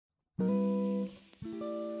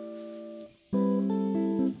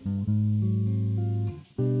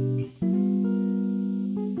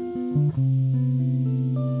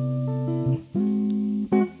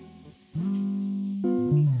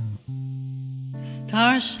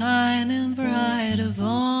Stars shining bright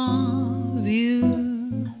above you.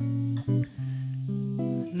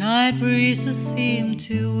 Night breezes seem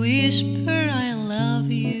to whisper I love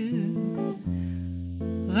you.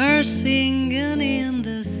 We're singing in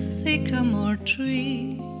the sycamore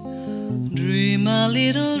tree. Dream a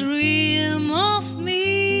little dream of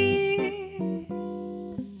me.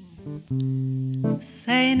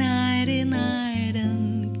 Say nighty night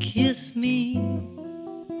and kiss me.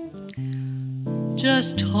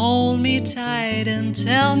 Just hold me tight and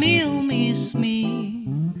tell me you miss me.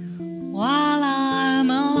 While I'm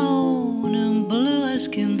alone and blue as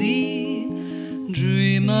can be,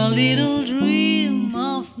 dream a little dream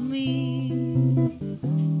of me.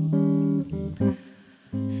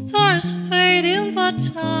 Stars fading but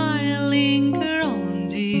I linger on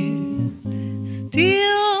dear,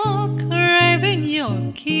 still craving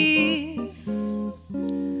your kiss.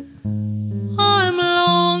 I'm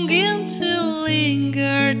longing to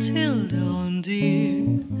linger till dawn,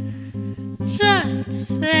 dear, just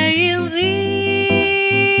saying this.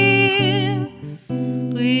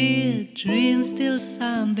 Sweet dreams till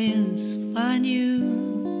sunbeams find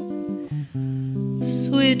you.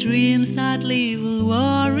 Sweet dreams that leave all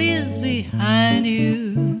worries behind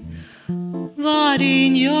you. But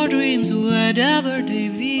in your dreams, whatever they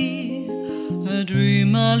be,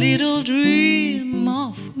 dream a little dream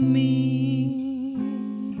of me.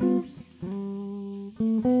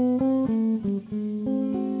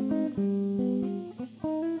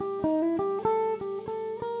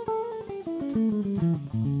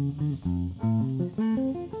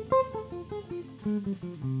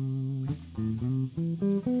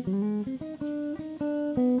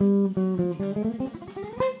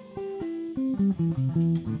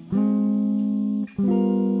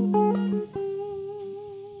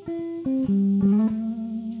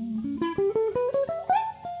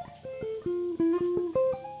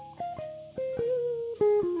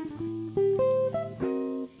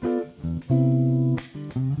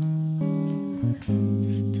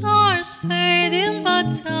 Stars fading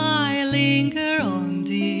but I linger on,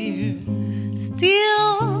 dear,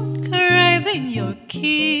 still craving your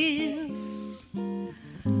kiss.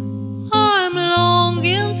 I'm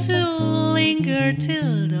longing to linger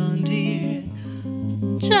till dawn, dear,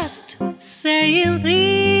 just saying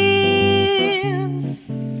this.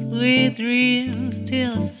 Sweet dreams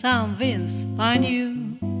till sunbeams find you.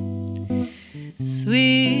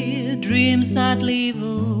 Sweet dreams that leave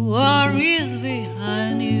all worries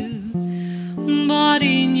behind you. But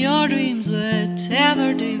in your dreams,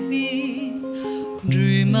 whatever they be,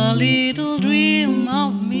 dream a little dream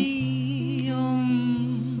of me.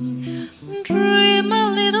 Dream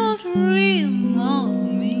a little dream of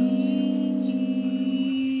me.